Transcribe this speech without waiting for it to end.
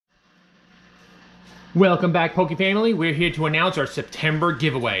Welcome back, Pokee-Family. We're here to announce our September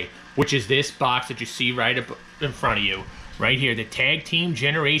giveaway, which is this box that you see right up in front of you. Right here, the Tag Team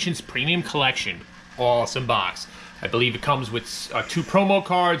Generations Premium Collection. Awesome box. I believe it comes with 2 promo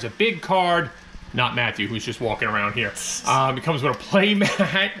cards, a big card. Not Matthew, who's just walking around here. It comes with a play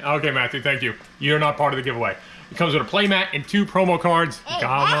mat. Okay, Matthew, thank you. You're not part of the giveaway. It comes with a play mat and 2 promo cards.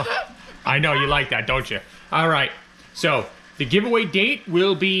 I know, you like that, don't you? All right, so the giveaway date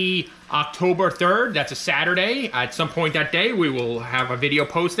will be October 3rd. That's a Saturday. At some point that day, we will have a video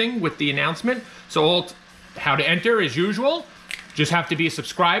posting with the announcement. So how to enter, as usual, just have to be a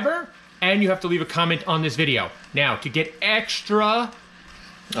subscriber, and you have to leave a comment on this video. Now, to get extra...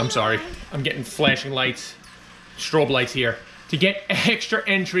 I'm sorry, I'm getting flashing lights, strobe lights here. To get extra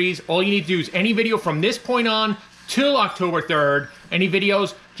entries, all you need to do is any video from this point on till October 3rd, any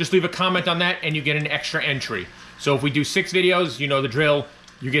videos, just leave a comment on that and you get an extra entry. So if we do 6 videos, you know the drill.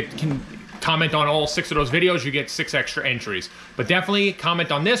 You can comment on all 6 of those videos, you get 6 extra entries. But definitely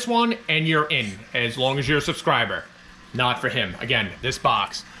comment on this one and you're in, as long as you're a subscriber. Not for him. Again, this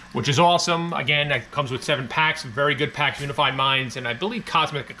box, which is awesome. Again, it comes with 7 packs, very good packs, Unified Minds, and I believe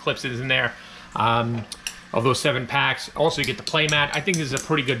Cosmic Eclipse is in there of those 7 packs. Also, you get the playmat. I think this is a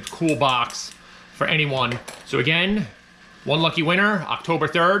pretty good, cool box for anyone. So again, one lucky winner, October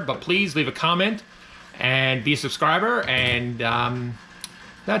 3rd, but please leave a comment and be a subscriber, and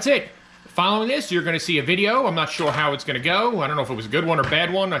that's it. Following this, you're going to see a video. I'm not sure how it's going to go. I don't know if it was a good one or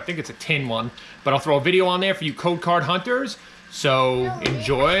bad one. I think it's a tin one, but I'll throw a video on there for you code card hunters. So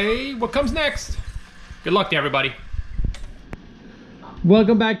enjoy what comes next. Good luck to everybody.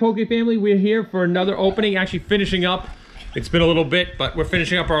 Welcome back, Poke-Family. We're here for another opening, actually finishing up. It's been a little bit, but we're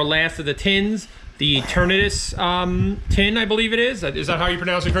finishing up our last of the tins. The Eternatus tin, I believe it is. Is that how you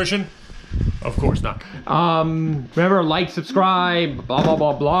pronounce it, Christian? Of course not. Remember, like, subscribe, blah, blah,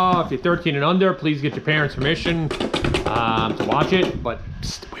 blah, blah. If you're 13 and under, please get your parents' permission to watch it. But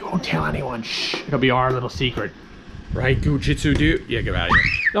psst, we won't tell anyone. Shh, it'll be our little secret. Right, Gujitsu dude? Yeah, get out of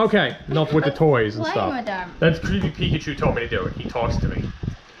here. Okay, enough with the toys and stuff. That's Pikachu told me to do it. He talks to me.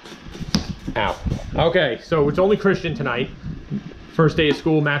 Ow. Okay, so it's only Christian tonight. First day of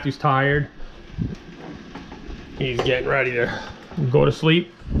school, Matthew's tired. He's getting ready to go to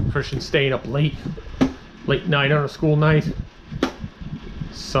sleep. Christian's staying up late night on a school night.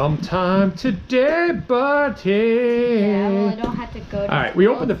 Sometime today, buddy. Yeah, well, I don't have to go to Alright, we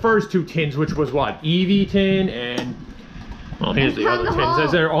opened the first 2 tins, which was what? Eevee tin and... Well, here's the other tins.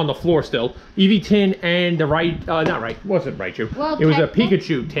 As they're on the floor still. Eevee tin and the wasn't Raichu. Well, it was a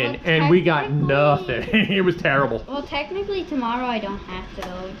Pikachu tin, and we got nothing. It was terrible. Well, technically tomorrow I don't have to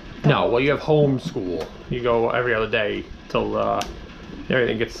go. No, well, you have home school. You go every other day till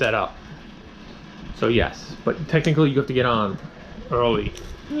everything gets set up. So yes, but technically you have to get on early.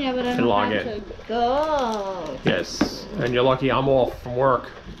 Yeah, but I don't have to go. Yes, and you're lucky I'm off from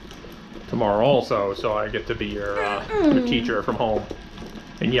work tomorrow also, so I get to be your teacher from home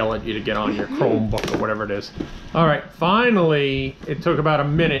and yell at you to get on your Chromebook or whatever it is. All right, finally, it took about a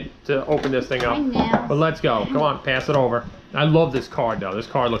minute to open this thing up, but let's go. Come on, pass it over. I love this card though. This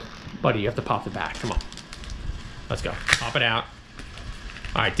card looks, buddy, you have to pop the back. Come on, let's go. Pop it out.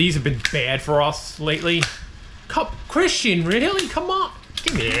 All right, these have been bad for us lately. Christian, really? Come on.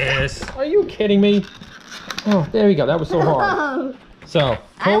 Give me this. Are you kidding me? Oh, there you go. That was so hard. So,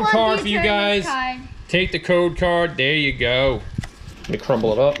 code card for you guys. Take the code card. There you go. Let me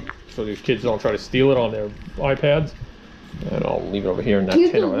crumble it up so these kids don't try to steal it on their iPads. And I'll leave it over here in that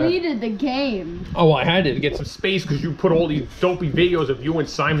tin over there. You deleted the game. Oh, I had to get some space because you put all these dopey videos of you and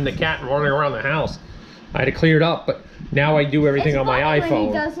Simon the cat running around the house. I had to clear it up, but now I do everything on my iPhone. When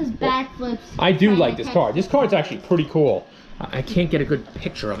he does his backflips. I do like this card. This card's actually pretty cool. I can't get a good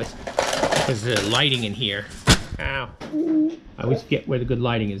picture of it because the lighting in here. Ow. I always forget where the good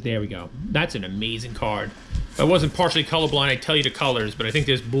lighting is. There we go. That's an amazing card. If I wasn't partially colorblind, I'd tell you the colors, but I think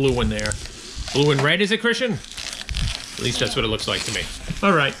there's blue in there. Blue and red, is it, Christian? At least that's what it looks like to me.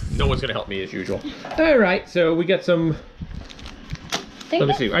 All right. No one's going to help me as usual. All right. So we got some... Let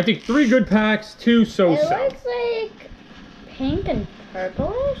me see. I think 3 good packs, 2 so-so. It looks like pink and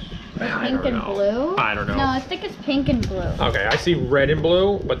purplish? Pink and blue? I don't know. No, I think it's pink and blue. Okay, I see red and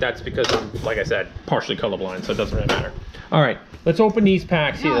blue, but that's because I'm, like I said, partially colorblind, so it doesn't really matter. All right, let's open these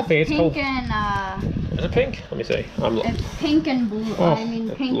packs here. No, The fans pink and Is it pink? Let me see. It's pink and blue. Oh, I mean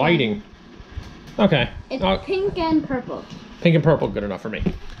pink. Lighting. Okay. It's pink and purple. Pink and purple, good enough for me.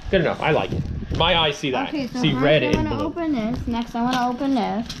 Good enough. I like it. My eyes see that. Okay, so see red and blue. I want to open this. Next, I want to open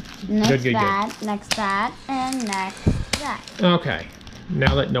this. Next that. Next that. And next that. Okay.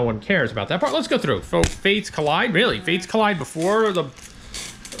 Now that no one cares about that part, let's go through. So, Fates Collide. Really? Fates Collide before the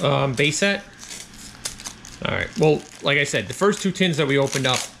base set? All right. Well, like I said, the first 2 tins that we opened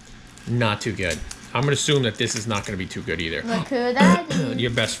up, not too good. I'm gonna assume that this is not gonna be too good either. Look who that is.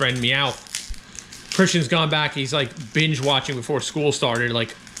 Your best friend, Meowth. Christian's gone back. He's like binge watching before school started,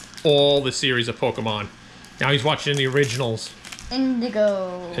 like all the series of Pokemon. Now he's watching the originals.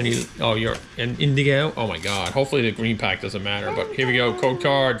 Indigo. And you're an Indigo? Oh my god. Hopefully the green pack doesn't matter. But here we go. Code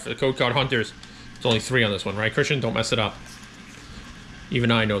card for the code card hunters. There's only 3 on this one, right, Christian? Don't mess it up.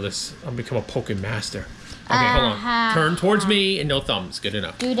 Even I know this. I'll become a Pokemon master. Okay, hold on. Turn towards me and no thumbs. Good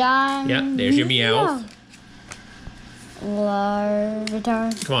enough. Dudon. Yeah, there's your Meowth.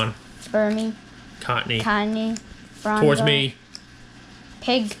 Larvitar. Come on. Spermy. Cottony. Bronzor. Towards me.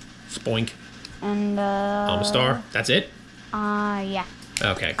 Pig. Spoink. And Almastar. That's it? Yeah.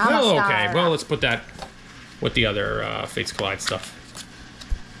 Okay. Almastar. Oh, okay. Well, let's put that with the other Fates Collide stuff.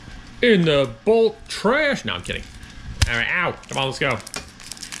 In the bulk trash. No, I'm kidding. All right, ow. Come on, let's go.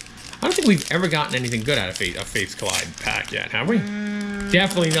 I don't think we've ever gotten anything good out of Fates Collide pack yet, have we?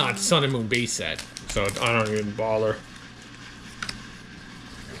 Definitely not Sun and Moon base set. So I don't even bother.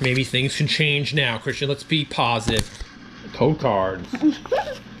 Maybe things can change now, Christian. Let's be positive. Code cards.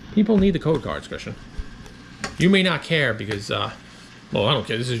 People need the code cards, Christian. You may not care because, well, I don't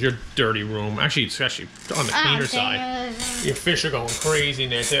care. This is your dirty room. Actually, it's actually on the cleaner side. Your fish are going crazy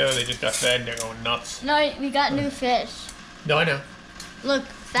in there, too. They just got fed and they're going nuts. No, we got new fish. No, I know. Look,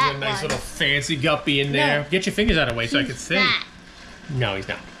 that a nice one. little fancy guppy in there. No. Get your fingers out of the way so I can see. Fat. No, he's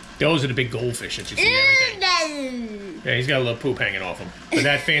not. Those are the big goldfish that you see everything. Yeah, he's got a little poop hanging off him. But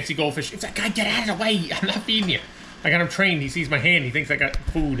that fancy goldfish, it's like, guy, get out of the way. I'm not feeding you. I got him trained. He sees my hand. He thinks I got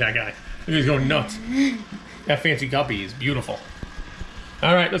food, that guy. He's going nuts. That fancy guppy is beautiful.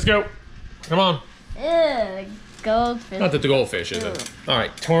 All right, let's go. Come on. Ew, goldfish. Not that the goldfish is it. All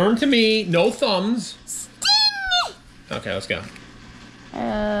right, turn to me. No thumbs. Sting! Okay, let's go.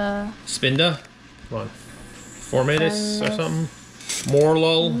 Spinda. Come on. Formitus or something.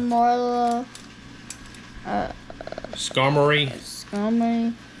 Morlo. Skarmory.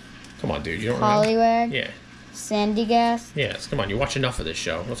 Come on, dude. You don't remember? Poliwag. Yeah. Sandygas. Yes. Come on. You watch enough of this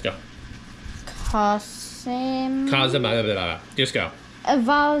show. Let's go. Cosm. Just go.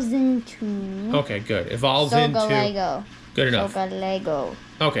 Evolves into. Okay, good. Evolves into. Lego. Good enough. Lego.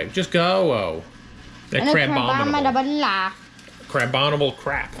 Okay, just go. Oh. That Crabominable. Crabominable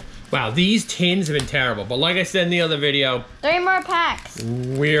crap. Wow, these tins have been terrible. But like I said in the other video, 3 more packs.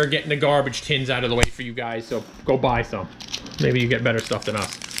 We're getting the garbage tins out of the way for you guys, so go buy some. Maybe you get better stuff than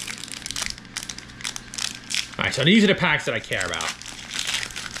us. Alright, so these are the packs that I care about.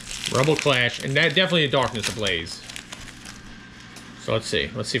 Rebel Clash, and that definitely the Darkness Ablaze. So let's see.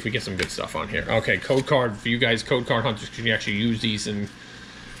 Let's see if we get some good stuff on here. Okay, code card for you guys, code card hunters, can you actually use these in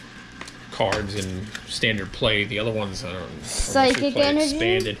cards in standard play? The other ones, I don't know. Psychic Energy,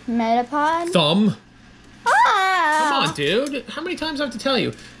 expanded. Metapod. Thumb. Ah! Come on, dude. How many times do I have to tell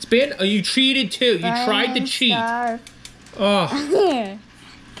you? It's been, you cheated too. You tried to cheat. Oh.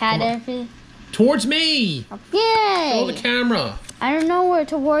 Caterpie. Towards me. Yay. Show the camera. I don't know where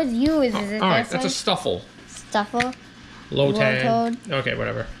towards you is. Is it all right, this that's way? a Stuffle. Stuffle. Lotad. Okay,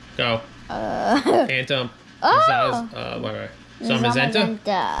 whatever. Go. Phantom. Whatever.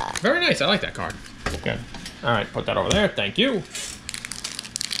 Zamazenta. Very nice. I like that card. Good. All right, put that over there. Thank you.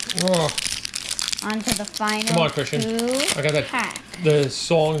 Oh. On to the final. Come on, Christian. I got that. Pack. The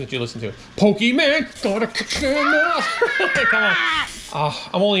song that you listen to. Pokemon. Gotta catch him up. Come on.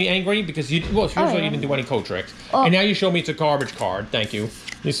 I'm only angry because you. Well, usually you didn't do any code tricks, and now you show me it's a garbage card. Thank you.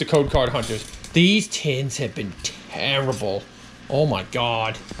 It's the code card hunters. These tins have been terrible. Oh my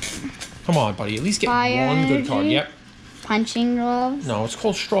god. Come on, buddy. At least get one good card. Yep. Punching gloves. No, it's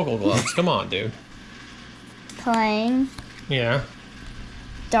called struggle gloves. Come on, dude. Playing. Yeah.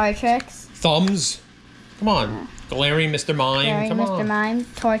 Dartrix. Thumbs. Come on. Galarian, Mr. Mime. Come on. Mr. Mime.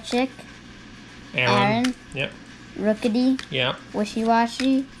 Torchic. Aaron. Yep. Rookity. Yep. Wishy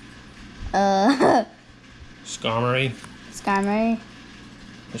Washy. Skarmory.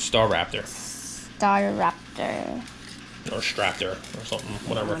 Staraptor. Or Straptor or something.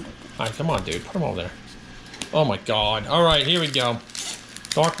 Whatever. Alright, come on, dude. Put them all there. Oh my god. Alright, here we go.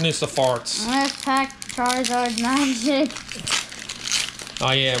 Darkness of Farts. Let's pack Charizard Magic.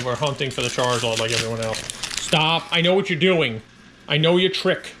 Oh yeah, we're hunting for the Charizard like everyone else. Stop. I know what you're doing. I know your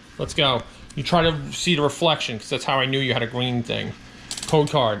trick. Let's go. You try to see the reflection, because that's how I knew you had a green thing. Code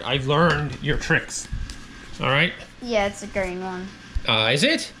card. I've learned your tricks. Alright? Yeah, it's a green one. Is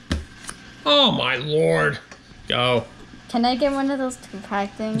it? Oh my lord. Go. Can I get one of those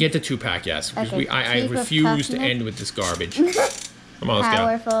 2-pack things? Get the 2-pack, yes. Because okay. I refuse to end with this garbage. Come on, let's go.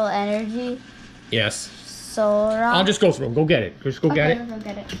 Powerful Energy. Yes. Soul Rock. I'll just go through them. Go get it. Just go get it. Go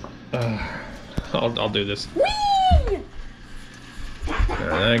get it. I'll do this. Whee!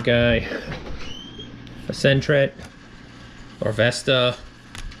 That guy. A Sentret. Orvesta.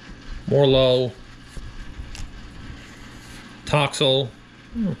 Morlo. Toxel.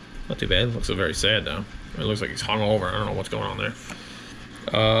 Not too bad. Looks very sad though. It looks like he's hung over. I don't know what's going on there.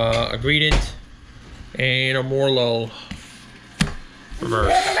 A Greedent. And a Morlo.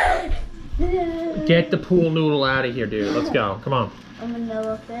 Reverse. Get the pool noodle out of here, dude. Let's go. Come on. I'm an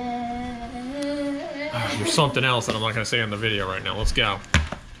elephant. There's something else that I'm not going to say on the video right now. Let's go.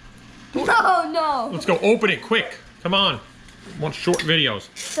 No. Let's go. Open it quick. Come on. I want short videos.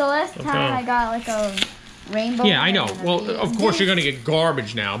 So last time I got like a rainbow. Yeah, I know. Well, of course you're going to get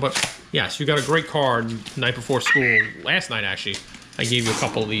garbage now. But yes, you got a great card night before school. Last night, actually. I gave you a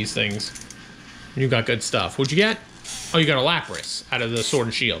couple of these things. You got good stuff. What'd you get? Oh, you got a Lapras out of the Sword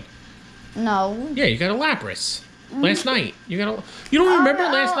and Shield. No. Yeah, you got a Lapras. Last night. You got a... You don't remember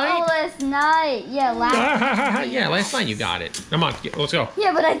last night? Oh, last night. Yeah, Lapras. Yeah, last night you got it. Come on, let's go.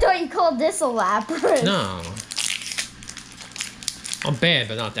 Yeah, but I thought you called this a Lapras. No. I'm bad,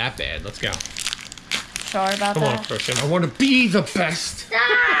 but not that bad. Let's go. Sorry about Come that. on, Christian. I want to be the best.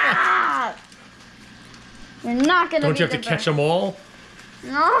 Stop! You're not gonna. Don't you have to catch them all?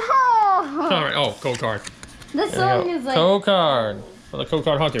 No. All right. Oh, code card. This song is like code card. For the code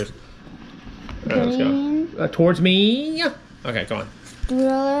card hunters. Let's green. go. Towards me. Okay, go on.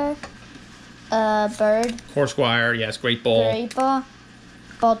 Driller. Bird. Horsewire. Yes, great ball. Great ball.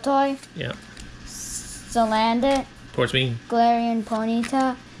 Baltoy. Yeah. Salandit. Towards me. Galarian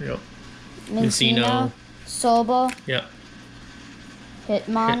Ponyta. Yep. Mincino. Sobel. Yeah.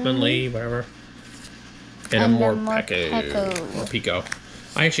 Hitmonlee. Whatever. And a more Peko. Or Pico.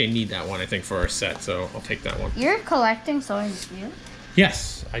 I actually need that one, I think, for our set, so I'll take that one. You're collecting Sword Shield?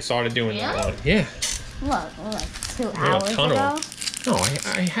 Yes, I started doing that one. Yeah. Look, like 2 Yeah, hours a ton ago. of them. No,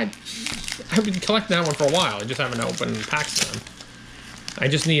 I've been collecting that one for a while. I just haven't opened packs of them. I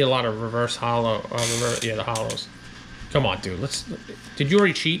just need a lot of reverse hollow. Yeah, the hollows. Come on, dude. Did you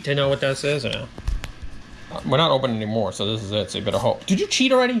already cheat to know what that says? Or no? We're not opening anymore, so this is it. So you better hope. Did you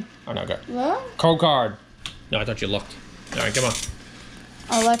cheat already? Oh no, good. What? Code card. No, I thought you looked. All right, come on.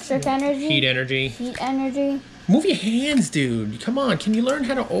 Electric energy. Heat energy. Heat energy. Move your hands, dude. Come on. Can you learn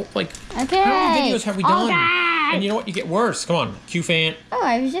how to Okay. How many videos have we done? Okay. And you know what? You get worse. Come on. Q-Fan. Oh,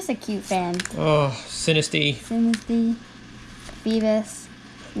 I was just a cute fan. Oh, Sinisty. Sinisty. Phoebus.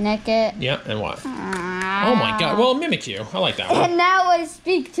 Neckit. Yeah, and what? Oh my god. Well, Mimikyu. I like that one. And now I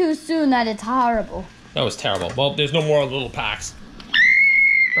speak too soon that it's horrible. That was terrible. Well, there's no more little packs.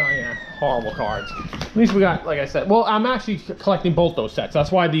 Oh yeah, horrible cards. At least we got, like I said, well, I'm actually collecting both those sets.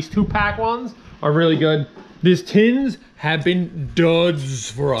 That's why these 2-pack ones are really good. These tins have been duds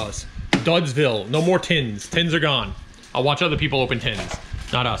for us. Dudsville. No more tins. Tins are gone. I'll watch other people open tins,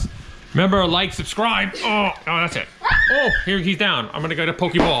 not us. Remember, like, subscribe. Oh, that's it. Oh, here he's down. I'm gonna go to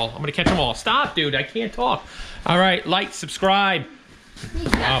Pokeball. I'm gonna catch them all. Stop, dude. I can't talk. All right, like, subscribe.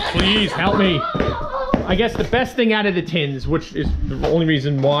 Please help me. I guess the best thing out of the tins, which is the only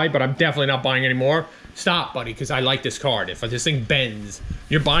reason why, but I'm definitely not buying any more. Stop, buddy, because I like this card. If this thing bends,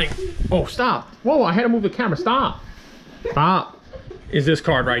 you're buying. Oh, stop. Whoa, I had to move the camera. Stop. Stop. Is this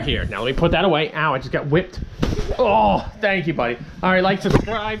card right here. Now let me put that away. Ow, I just got whipped. Oh, thank you, buddy. All right, like,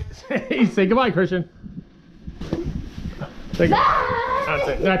 subscribe. Say goodbye, Christian. That's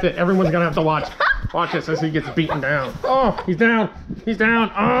it. That's it. Everyone's going to have to watch. Watch this as he gets beaten down. Oh, he's down. He's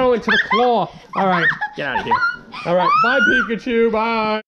down. Oh, into the claw. All right, get out of here. All right, bye, Pikachu. Bye.